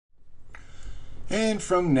And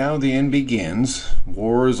from now the end begins.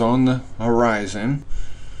 War is on the horizon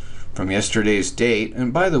from yesterday's date.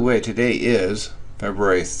 And by the way, today is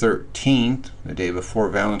February 13th, the day before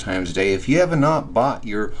Valentine's Day. If you have not bought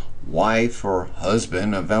your wife or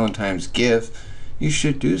husband a Valentine's gift, you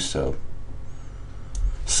should do so.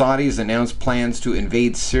 Saudis announced plans to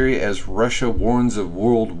invade Syria as Russia warns of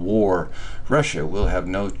world war. Russia will have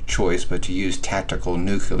no choice but to use tactical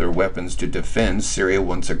nuclear weapons to defend Syria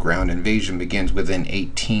once a ground invasion begins within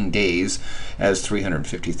 18 days, as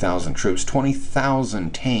 350,000 troops,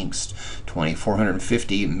 20,000 tanks,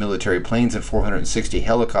 2,450 military planes, and 460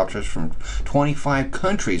 helicopters from 25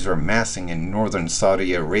 countries are massing in northern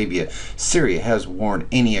Saudi Arabia. Syria has warned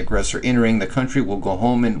any aggressor entering the country will go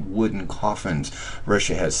home in wooden coffins.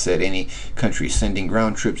 Russia has said any country sending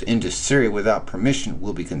ground troops into Syria without permission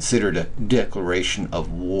will be considered a declaration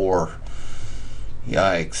of war.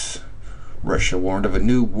 Yikes. Russia warned of a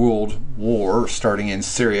new world war starting in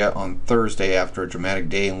Syria on Thursday after a dramatic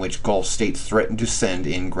day in which Gulf states threatened to send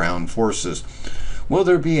in ground forces. Will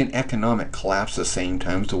there be an economic collapse the same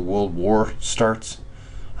time the world war starts?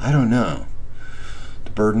 I don't know.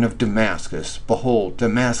 The burden of Damascus. Behold,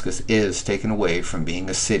 Damascus is taken away from being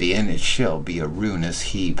a city, and it shall be a ruinous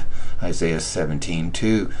heap. Isaiah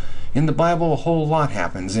 17:2. In the Bible, a whole lot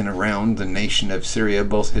happens in around the nation of Syria,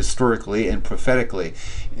 both historically and prophetically.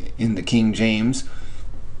 In the King James,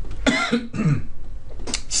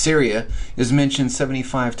 Syria is mentioned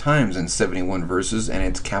 75 times in 71 verses, and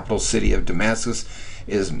its capital city of Damascus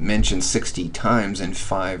is mentioned 60 times in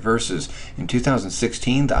 5 verses. In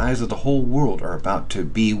 2016, the eyes of the whole world are about to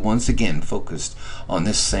be once again focused on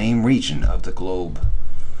this same region of the globe.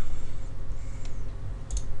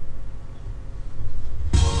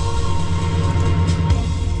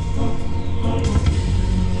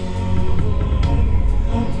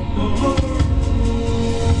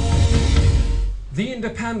 The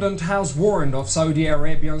Independent has warned of Saudi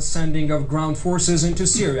Arabia's sending of ground forces into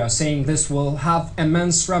Syria, saying this will have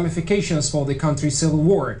immense ramifications for the country's civil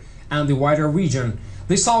war and the wider region.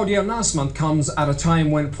 The Saudi announcement comes at a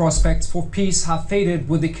time when prospects for peace have faded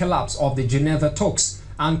with the collapse of the Geneva talks,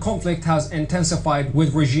 and conflict has intensified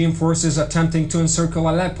with regime forces attempting to encircle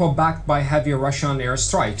Aleppo backed by heavy Russian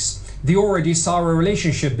airstrikes. The already sour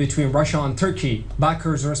relationship between Russia and Turkey,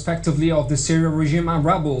 backers respectively of the Syrian regime and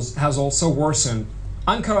rebels, has also worsened.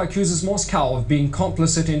 Ankara accuses Moscow of being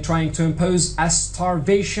complicit in trying to impose a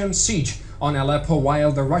starvation siege on Aleppo,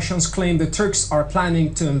 while the Russians claim the Turks are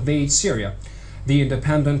planning to invade Syria. The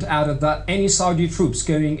Independent added that any Saudi troops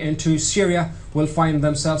going into Syria will find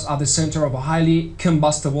themselves at the center of a highly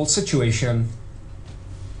combustible situation.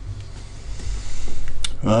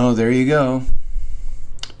 Well, there you go.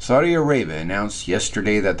 Saudi Arabia announced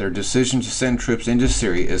yesterday that their decision to send troops into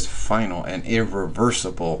Syria is final and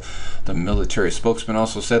irreversible. The military spokesman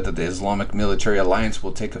also said that the Islamic military alliance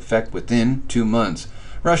will take effect within 2 months.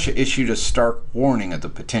 Russia issued a stark warning of the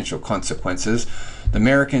potential consequences. The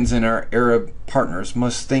Americans and our Arab partners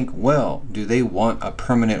must think well. Do they want a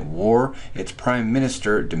permanent war? Its Prime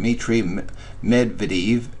Minister Dmitry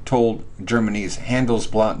Medvedev told Germany's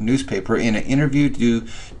Handelsblatt newspaper in an interview due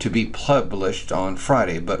to be published on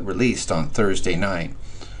Friday but released on Thursday night.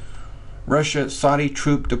 Russia-Saudi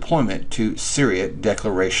troop deployment to Syria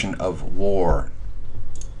declaration of war.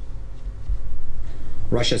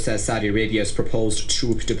 Russia says Saudi Arabia's proposed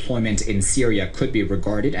troop deployment in Syria could be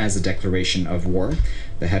regarded as a declaration of war.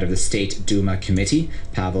 The head of the State Duma Committee,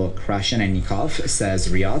 Pavel Krashenikov, says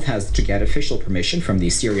Riyadh has to get official permission from the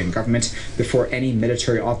Syrian government before any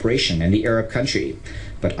military operation in the Arab country.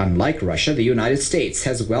 But unlike Russia, the United States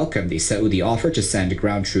has welcomed the Saudi offer to send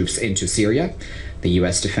ground troops into Syria. The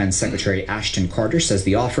U.S. Defense Secretary Ashton Carter says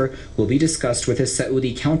the offer will be discussed with his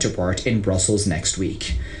Saudi counterpart in Brussels next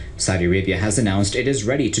week. Saudi Arabia has announced it is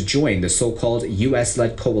ready to join the so-called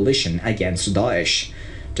U.S.-led coalition against Daesh.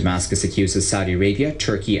 Damascus accuses Saudi Arabia,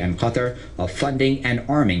 Turkey, and Qatar of funding and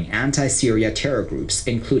arming anti-Syria terror groups,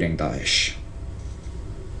 including Daesh.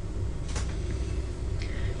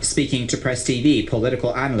 Speaking to Press TV,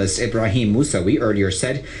 political analyst Ibrahim Moussaoui earlier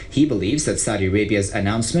said he believes that Saudi Arabia's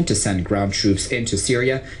announcement to send ground troops into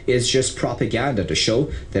Syria is just propaganda to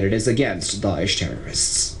show that it is against Daesh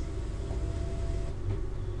terrorists.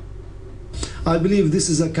 I believe this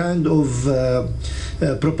is a kind of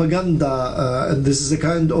propaganda, and this is a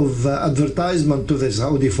kind of advertisement to the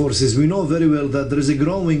Saudi forces. We know very well that there is a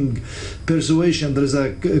growing persuasion, there is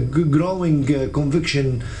a growing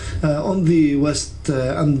conviction on the West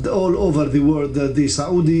and all over the world that the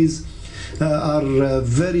Saudis are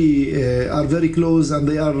very close, and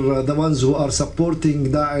they are the ones who are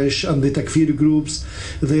supporting Daesh and the Takfir groups.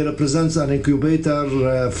 They represent an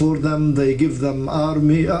incubator for them. They give them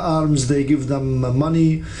arms, they give them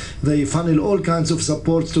money, they funnel all kinds of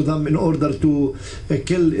support to them in order to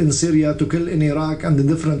kill in Syria, to kill in Iraq and in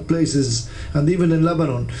different places, and even in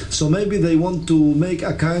Lebanon. So maybe they want to make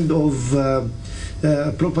a kind of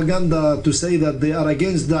propaganda to say that they are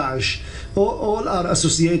against Daesh. All are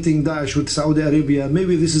associating Daesh with Saudi Arabia.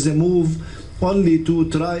 Maybe this is a move only to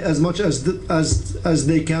try as much as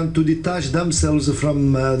they can to detach themselves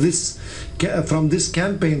from this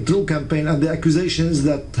campaign, true campaign, and the accusations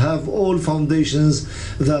that have all foundations,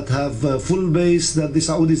 that have full base, that the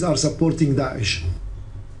Saudis are supporting Daesh.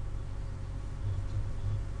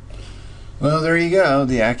 Well, there you go.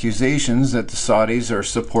 The accusations that the Saudis are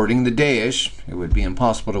supporting the Daesh. It would be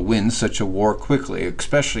impossible to win such a war quickly,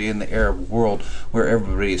 especially in the Arab world where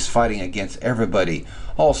everybody is fighting against everybody.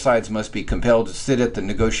 All sides must be compelled to sit at the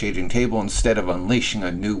negotiating table instead of unleashing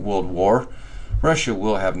a new world war. Russia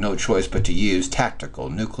will have no choice but to use tactical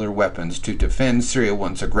nuclear weapons to defend Syria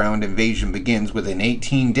once a ground invasion begins within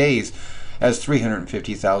 18 days, as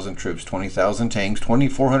 350,000 troops, 20,000 tanks,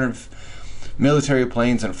 2,400 military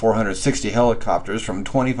planes and 460 helicopters from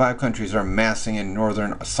 25 countries are massing in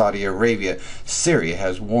northern Saudi Arabia. Syria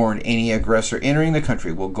has warned any aggressor entering the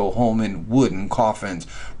country will go home in wooden coffins.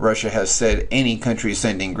 Russia has said any country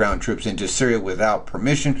sending ground troops into Syria without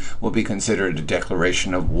permission will be considered a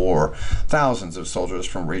declaration of war. Thousands of soldiers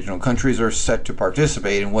from regional countries are set to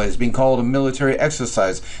participate in what is being called a military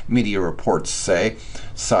exercise, media reports say.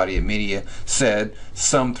 Saudi media said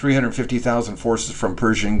some 350,000 forces from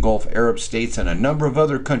Persian Gulf Arab states and a number of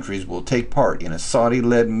other countries will take part in a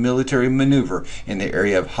Saudi-led military maneuver in the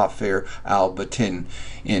area of Hafir al-Batin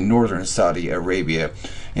in northern Saudi Arabia.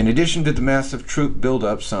 In addition to the massive troop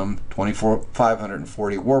buildup, some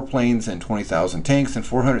 540 warplanes and 20,000 tanks and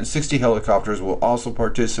 460 helicopters will also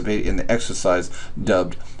participate in the exercise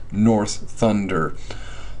dubbed North Thunder.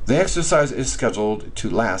 The exercise is scheduled to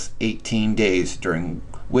last 18 days, during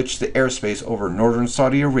which the airspace over northern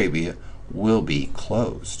Saudi Arabia will be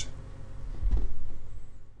closed.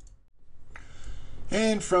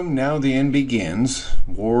 And from now the end begins.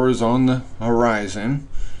 War is on the horizon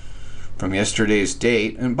from yesterday's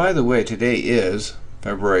date. And by the way, today is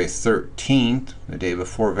February 13th, the day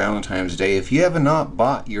before Valentine's Day. If you have not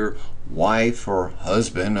bought your wife or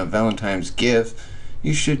husband a Valentine's gift,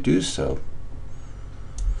 you should do so.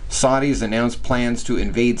 Saudis announced plans to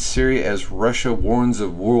invade Syria as Russia warns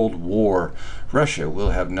of world war. Russia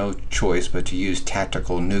will have no choice but to use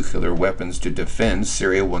tactical nuclear weapons to defend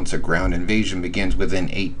Syria once a ground invasion begins within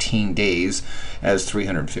 18 days, as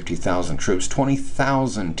 350,000 troops,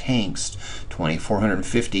 20,000 tanks,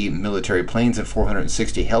 2,450 military planes, and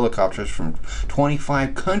 460 helicopters from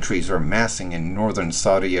 25 countries are massing in northern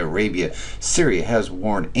Saudi Arabia. Syria has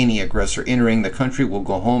warned any aggressor entering the country will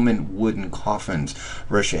go home in wooden coffins.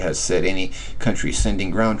 Russia has said any country sending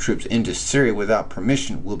ground troops into Syria without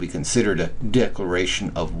permission will be considered a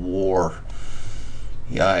declaration of war.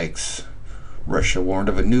 Yikes. Russia warned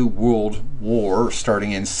of a new world war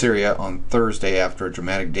starting in Syria on Thursday after a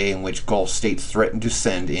dramatic day in which Gulf states threatened to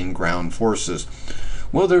send in ground forces.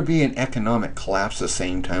 Will there be an economic collapse the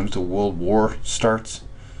same time the world war starts?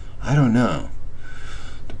 I don't know.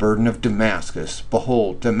 The burden of Damascus.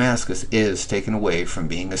 Behold, Damascus is taken away from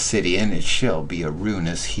being a city, and it shall be a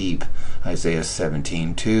ruinous heap. Isaiah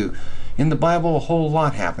 17:2. In the Bible, a whole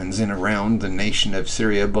lot happens in around the nation of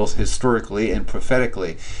Syria, both historically and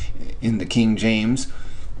prophetically. In the King James,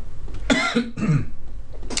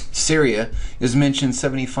 Syria is mentioned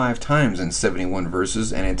 75 times in 71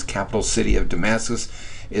 verses, and its capital city of Damascus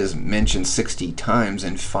is mentioned 60 times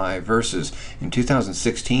in 5 verses. In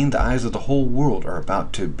 2016, the eyes of the whole world are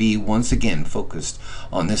about to be once again focused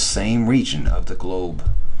on this same region of the globe.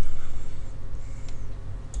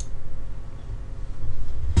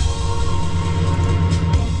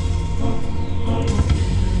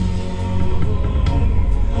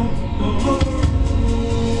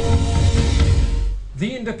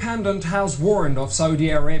 The Independent has warned of Saudi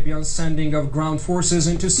Arabia's sending of ground forces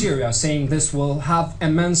into Syria, saying this will have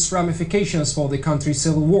immense ramifications for the country's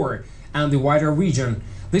civil war and the wider region.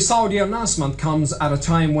 The Saudi announcement comes at a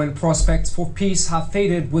time when prospects for peace have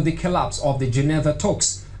faded with the collapse of the Geneva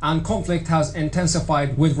talks, and conflict has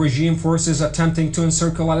intensified with regime forces attempting to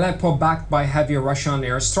encircle Aleppo backed by heavy Russian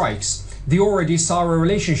airstrikes. The already sour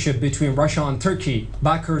relationship between Russia and Turkey,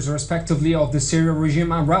 backers respectively of the Syrian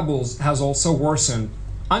regime and rebels, has also worsened.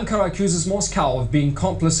 Ankara accuses Moscow of being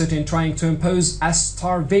complicit in trying to impose a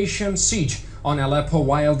starvation siege on Aleppo,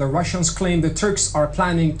 while the Russians claim the Turks are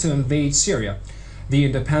planning to invade Syria. The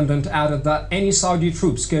Independent added that any Saudi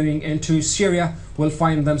troops going into Syria will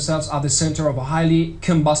find themselves at the center of a highly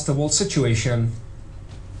combustible situation.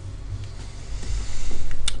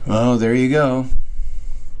 Well, there you go.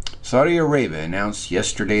 Saudi Arabia announced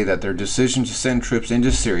yesterday that their decision to send troops into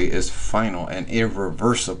Syria is final and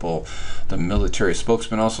irreversible. The military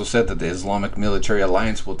spokesman also said that the Islamic military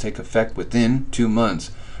alliance will take effect within 2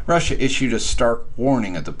 months. Russia issued a stark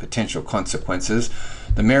warning of the potential consequences.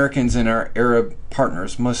 The Americans and our Arab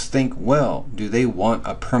partners must think well. Do they want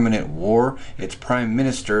a permanent war? Its Prime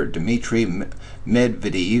Minister Dmitry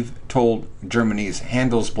Medvedev told Germany's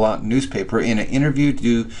Handelsblatt newspaper in an interview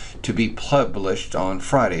due to be published on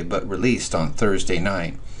Friday but released on Thursday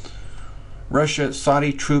night.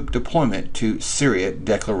 Russia-Saudi troop deployment to Syria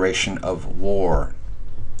declaration of war.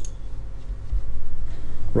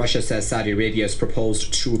 Russia says Saudi Arabia's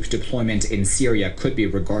proposed troop deployment in Syria could be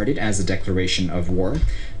regarded as a declaration of war.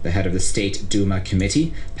 The head of the State Duma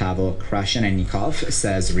committee, Pavel Krashenikov,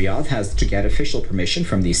 says Riyadh has to get official permission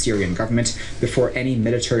from the Syrian government before any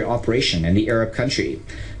military operation in the Arab country.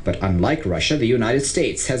 But unlike Russia, the United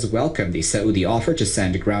States has welcomed the Saudi offer to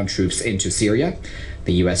send ground troops into Syria.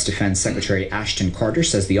 The U.S. Defense Secretary Ashton Carter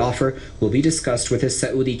says the offer will be discussed with his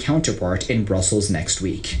Saudi counterpart in Brussels next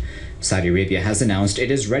week. Saudi Arabia has announced it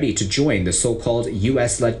is ready to join the so-called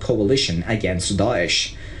U.S.-led coalition against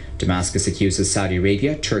Daesh. Damascus accuses Saudi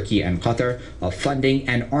Arabia, Turkey, and Qatar of funding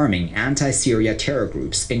and arming anti-Syria terror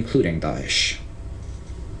groups, including Daesh.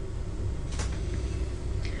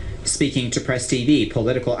 Speaking to Press TV,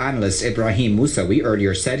 political analyst Ibrahim Moussawi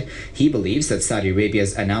earlier said he believes that Saudi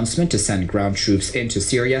Arabia's announcement to send ground troops into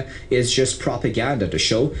Syria is just propaganda to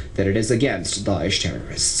show that it is against Daesh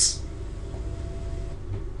terrorists.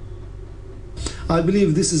 I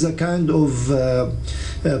believe this is a kind of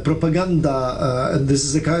propaganda, and this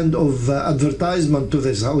is a kind of advertisement to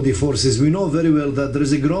the Saudi forces. We know very well that there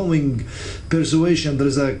is a growing persuasion, there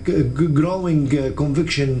is a growing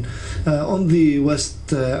conviction on the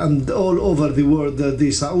West and all over the world that the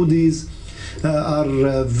Saudis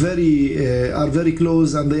are very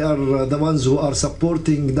close, and they are the ones who are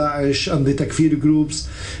supporting Daesh and the Takfir groups.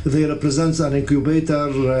 They represent an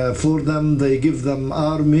incubator for them. They give them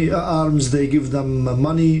arms, they give them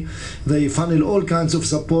money, they funnel all kinds of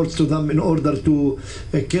support to them in order to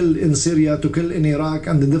kill in Syria, to kill in Iraq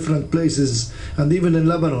and in different places, and even in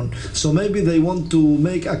Lebanon. So maybe they want to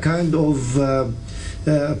make a kind of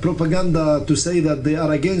propaganda to say that they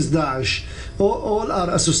are against Daesh. All are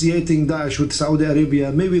associating Daesh with Saudi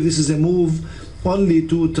Arabia. Maybe this is a move only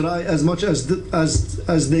to try as much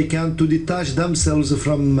as they can to detach themselves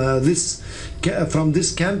from this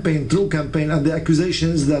campaign, true campaign, and the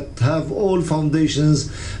accusations that have all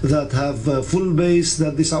foundations, that have full base,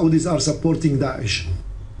 that the Saudis are supporting Daesh.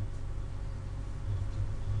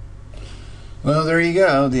 Well, there you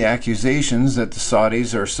go. The accusations that the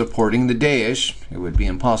Saudis are supporting the Daesh. It would be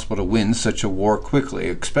impossible to win such a war quickly,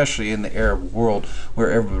 especially in the Arab world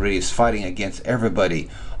where everybody is fighting against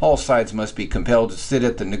everybody. All sides must be compelled to sit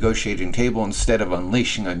at the negotiating table instead of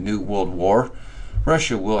unleashing a new world war.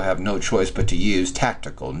 Russia will have no choice but to use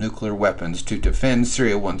tactical nuclear weapons to defend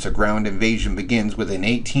Syria once a ground invasion begins within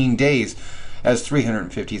 18 days, as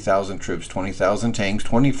 350,000 troops, 20,000 tanks,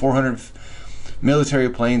 2,400 military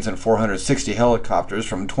planes and 460 helicopters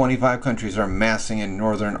from 25 countries are massing in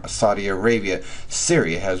northern Saudi Arabia.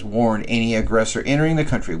 Syria has warned any aggressor entering the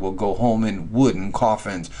country will go home in wooden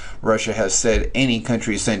coffins. Russia has said any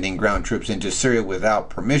country sending ground troops into Syria without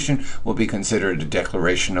permission will be considered a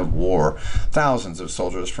declaration of war. Thousands of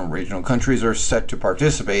soldiers from regional countries are set to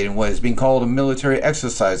participate in what is being called a military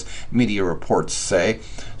exercise, media reports say.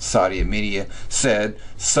 Saudi media said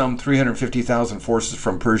some 350,000 forces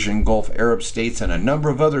from Persian Gulf Arab states and a number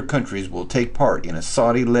of other countries will take part in a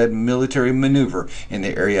Saudi-led military maneuver in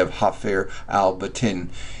the area of Hafir al-Batin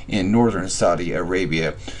in northern Saudi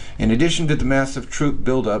Arabia. In addition to the massive troop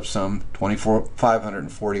buildup, some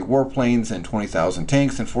 540 warplanes and 20,000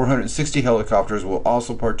 tanks and 460 helicopters will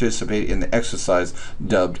also participate in the exercise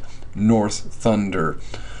dubbed North Thunder.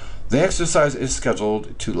 The exercise is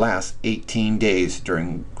scheduled to last 18 days,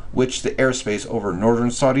 during which the airspace over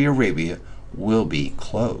northern Saudi Arabia will be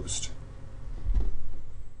closed.